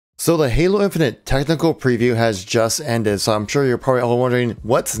So the Halo Infinite technical preview has just ended, so I'm sure you're probably all wondering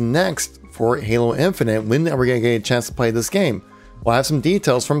what's next for Halo Infinite. When are we going to get a chance to play this game? Well, I have some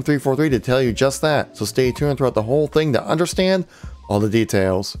details from 343 to tell you just that, so stay tuned throughout the whole thing to understand all the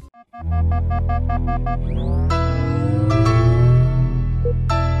details.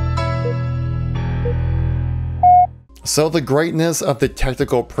 So the greatness of the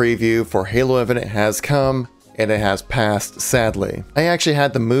technical preview for Halo Infinite has come, and it has passed, sadly. I actually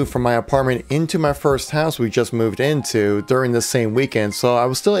had to move from my apartment into my first house we just moved into during the same weekend, so I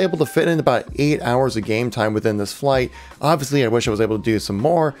was still able to fit in about 8 hours of game time within this flight. Obviously, I wish I was able to do some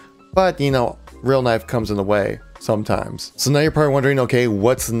more, but you know, real life comes in the way sometimes. So now you're probably wondering, okay,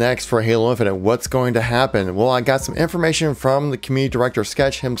 what's next for Halo Infinite? What's going to happen? Well, I got some information from the community director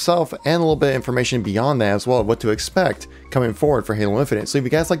Sketch himself and a little bit of information beyond that as well, what to expect coming forward for Halo Infinite. So if you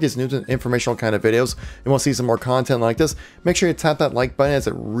guys like these news and informational kind of videos and want to see some more content like this, make sure you tap that like button as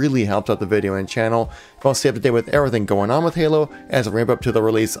it really helps out the video and channel. If you want to stay up to date with everything going on with Halo as it ramp up to the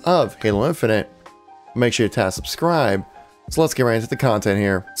release of Halo Infinite, make sure you tap subscribe. So let's get right into the content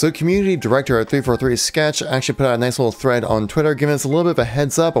here. So community director at 343 Sketch actually put out a nice little thread on Twitter giving us a little bit of a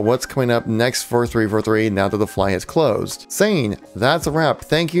heads up of what's coming up next for 343 now that the flight is closed. Saying, "That's a wrap.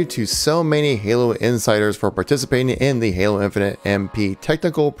 Thank you to so many Halo insiders for participating in the Halo Infinite MP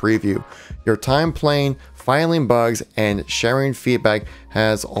technical preview. Your time playing, filing bugs, and sharing feedback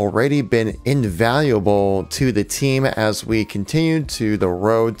has already been invaluable to the team as we continue to the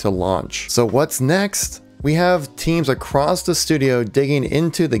road to launch." So what's next? We have teams across the studio digging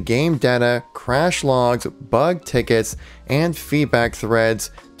into the game data, crash logs, bug tickets, and feedback threads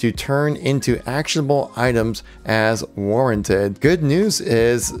to turn into actionable items as warranted. Good news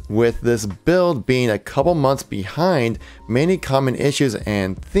is, with this build being a couple months behind, many common issues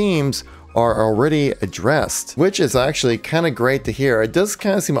and themes are already addressed, which is actually kind of great to hear. It does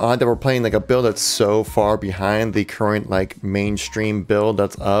kind of seem odd that we're playing like a build that's so far behind the current like mainstream build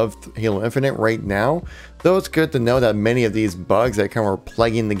that's of Halo Infinite right now. Though it's good to know that many of these bugs that kind of were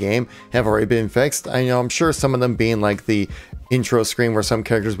plaguing the game have already been fixed. I know, I'm sure some of them being like the intro screen where some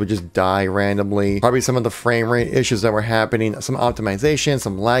characters would just die randomly, probably some of the frame rate issues that were happening, some optimization,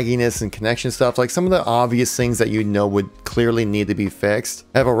 some lagginess and connection stuff, like some of the obvious things that you know would clearly need to be fixed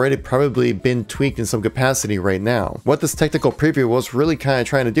have already probably been tweaked in some capacity right now. What this technical preview was really kind of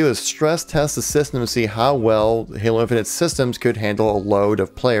trying to do is stress test the system to see how well Halo Infinite systems could handle a load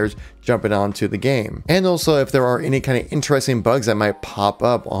of players jumping onto the game. And also if there are any kind of interesting bugs that might pop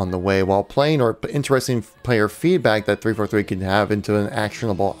up on the way while playing, or interesting player feedback that 343 can have into an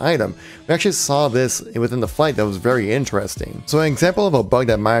actionable item. We actually saw this within the flight that was very interesting. So an example of a bug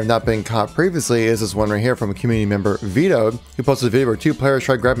that might have not been caught previously is this one right here from a community member, Vito, who posted a video where two players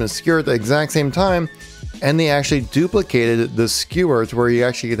tried grabbing a skewer at the exact same time, and they actually duplicated the skewer to where you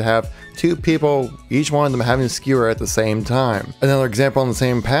actually could have two people, each one of them having a skewer at the same time. Another example on the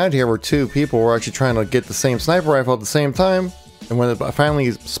same pad here where two people were actually trying to get the same sniper rifle at the same time, and when it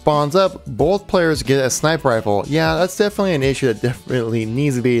finally spawns up, both players get a sniper rifle. Yeah, that's definitely an issue that definitely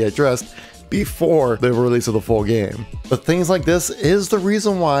needs to be addressed before the release of the full game. But things like this is the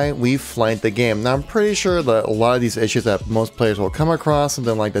reason why we flanked the game. Now I'm pretty sure that a lot of these issues that most players will come across,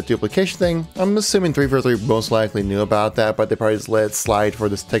 something like that duplication thing, I'm assuming 343 most likely knew about that, but they probably just let it slide for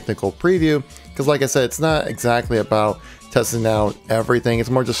this technical preview. Because like I said, it's not exactly about testing out everything, it's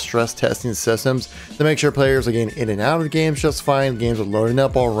more just stress testing systems to make sure players are getting in and out of the games just fine, games are loading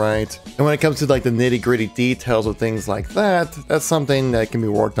up all right. And when it comes to like the nitty gritty details of things like that, that's something that can be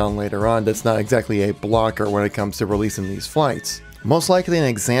worked on later on. That's not exactly a blocker when it comes to releasing these flights. Most likely an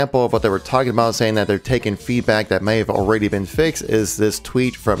example of what they were talking about, saying that they're taking feedback that may have already been fixed, is this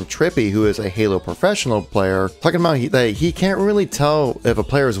tweet from Trippy, who is a Halo professional player, talking about that he can't really tell if a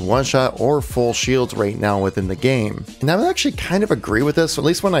player is one-shot or full shields right now within the game. And I would actually kind of agree with this, at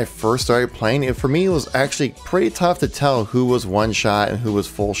least when I first started playing. For me, it was actually pretty tough to tell who was one-shot and who was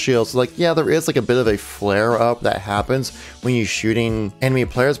full shields. So like, yeah, there is like a bit of a flare-up that happens when you're shooting enemy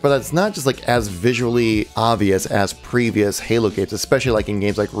players, but it's not just like as visually obvious as previous Halo games, especially like in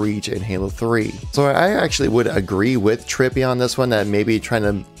games like Reach and Halo 3. So I actually would agree with Trippy on this one, that maybe trying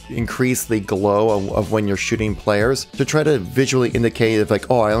to increase the glow of when you're shooting players to try to visually indicate if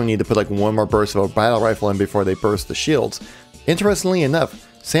like, oh, I only need to put like one more burst of a battle rifle in before they burst the shields. Interestingly enough,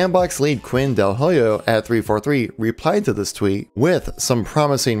 Sandbox lead Quinn Del Hoyo at 343 replied to this tweet with some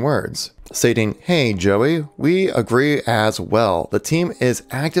promising words, stating, "Hey Joey, we agree as well. The team is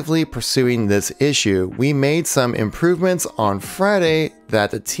actively pursuing this issue. We made some improvements on Friday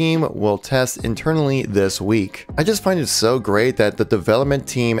that the team will test internally this week. I just find it so great that the development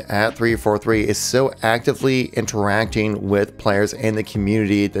team at 343 is so actively interacting with players and the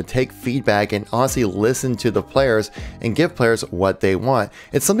community to take feedback and honestly listen to the players and give players what they want.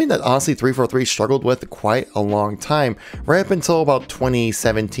 It's something that honestly 343 struggled with quite a long time, right up until about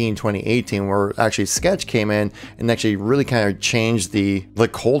 2017, 2018, where actually Sketch came in and actually really kind of changed the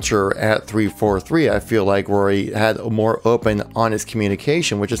culture at 343. I feel like where he had a more open, honest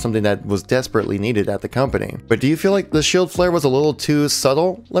communication, which is something that was desperately needed at the company. But do you feel like the shield flare was a little too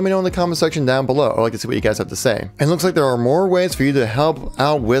subtle? Let me know in the comment section down below. I'd like to see what you guys have to say. And it looks like there are more ways for you to help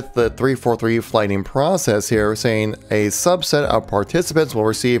out with the 343 flighting process here, saying a subset of participants will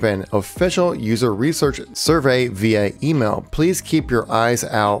receive an official user research survey via email. Please keep your eyes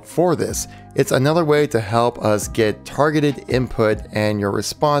out for this. It's another way to help us get targeted input, and your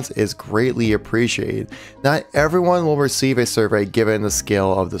response is greatly appreciated. Not everyone will receive a survey given the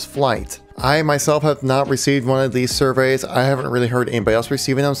scale of this flight. I myself have not received one of these surveys. I haven't really heard anybody else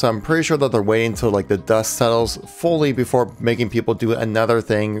receiving them, so I'm pretty sure that they're waiting until like the dust settles fully before making people do another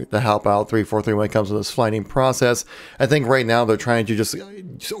thing to help out 343 when it comes to this flighting process. I think right now they're trying to just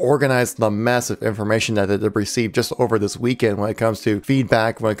organize the mess of information that they've received just over this weekend when it comes to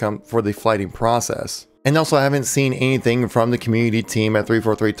feedback when it comes for the flighting process. And also, I haven't seen anything from the community team at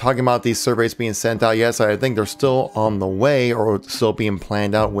 343 talking about these surveys being sent out yet, so I think they're still on the way or still being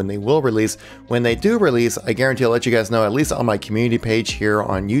planned out when they will release. When they do release, I guarantee I'll let you guys know, at least on my community page here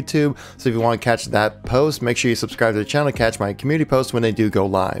on YouTube. So if you want to catch that post, make sure you subscribe to the channel to catch my community posts when they do go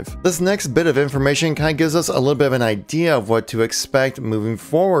live. This next bit of information kind of gives us a little bit of an idea of what to expect moving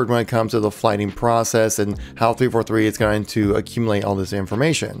forward when it comes to the flighting process and how 343 is going to accumulate all this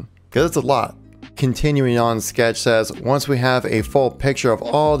information, because it's a lot. Continuing on, Sketch says, once we have a full picture of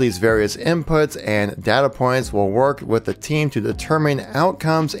all these various inputs and data points, we'll work with the team to determine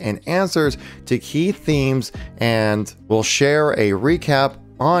outcomes and answers to key themes, and we'll share a recap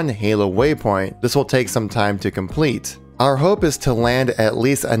on Halo Waypoint. This will take some time to complete. Our hope is to land at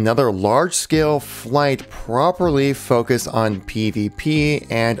least another large-scale flight properly focused on PvP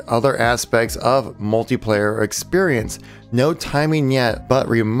and other aspects of multiplayer experience. No timing yet, but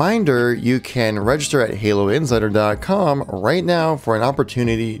reminder, you can register at haloinsider.com right now for an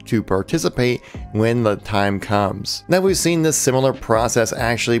opportunity to participate when the time comes. Now, we've seen this similar process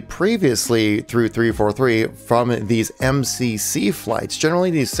actually previously through 343 from these MCC flights.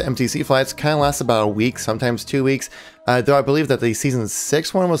 Generally, these MCC flights kind of last about a week, sometimes 2 weeks. Though I believe that the season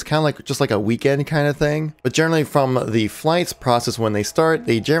 6 one was kind of like just like a weekend kind of thing. But generally from the flights process when they start,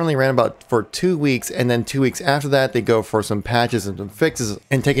 they generally ran about for 2 weeks, and then 2 weeks after that they go for some patches and some fixes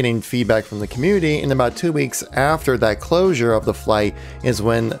and taking in feedback from the community. And about 2 weeks after that closure of the flight is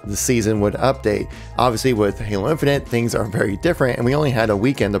when the season would update. Obviously with Halo Infinite, things are very different, and we only had a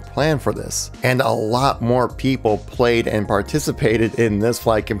weekend to plan for this. And a lot more people played and participated in this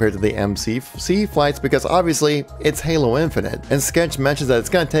flight compared to the MCC flights, because obviously it's Halo Infinite. And Sketch mentions that it's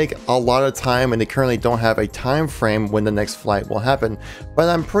going to take a lot of time, and they currently don't have a time frame when the next flight will happen, but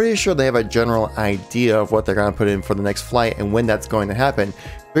I'm pretty sure they have a general idea of what they're going to put in for the next flight and when that's going to happen.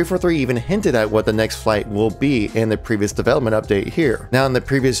 343 even hinted at what the next flight will be in the previous development update here. Now, in the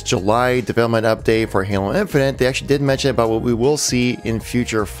previous July development update for Halo Infinite, they actually did mention about what we will see in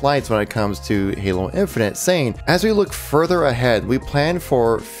future flights when it comes to Halo Infinite, saying, as we look further ahead, we plan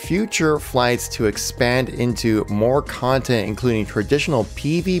for future flights to expand into more content, including traditional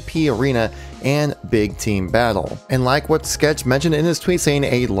PvP arena and big team battle. And like what Sketch mentioned in his tweet, saying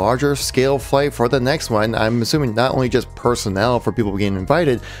a larger scale flight for the next one, I'm assuming not only just personnel for people getting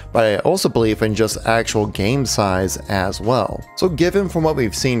invited, but I also believe in just actual game size as well. So given from what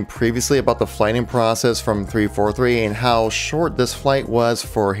we've seen previously about the flighting process from 343 and how short this flight was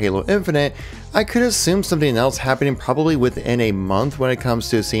for Halo Infinite, I could assume something else happening probably within a month when it comes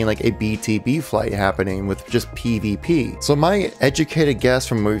to seeing like a BTB flight happening with just PvP. So my educated guess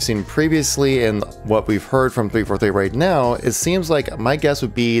from what we've seen previously and what we've heard from 343 right now, it seems like my guess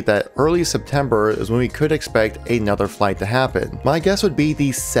would be that early September is when we could expect another flight to happen. My guess would be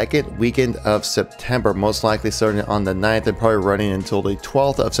the second weekend of September, most likely starting on the 9th and probably running until the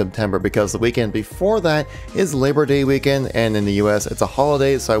 12th of September, because the weekend before that is Labor Day weekend, and in the US it's a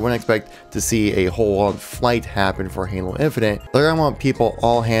holiday, so I wouldn't expect to see see a whole flight happen for Halo Infinite. Like, I want people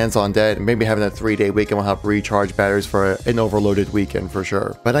all hands on deck, and maybe having a 3-day weekend will help recharge batteries for an overloaded weekend for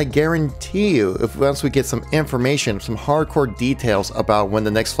sure. But I guarantee you, if once we get some information, some hardcore details about when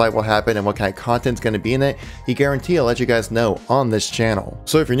the next flight will happen and what kind of content's going to be in it, you guarantee I'll let you guys know on this channel.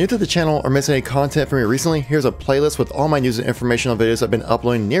 So if you're new to the channel or missing any content from me recently, here's a playlist with all my news and informational videos I've been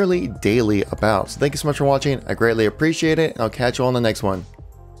uploading nearly daily about. So thank you so much for watching. I greatly appreciate it, and I'll catch you on the next one.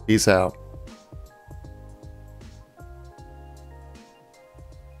 Peace out.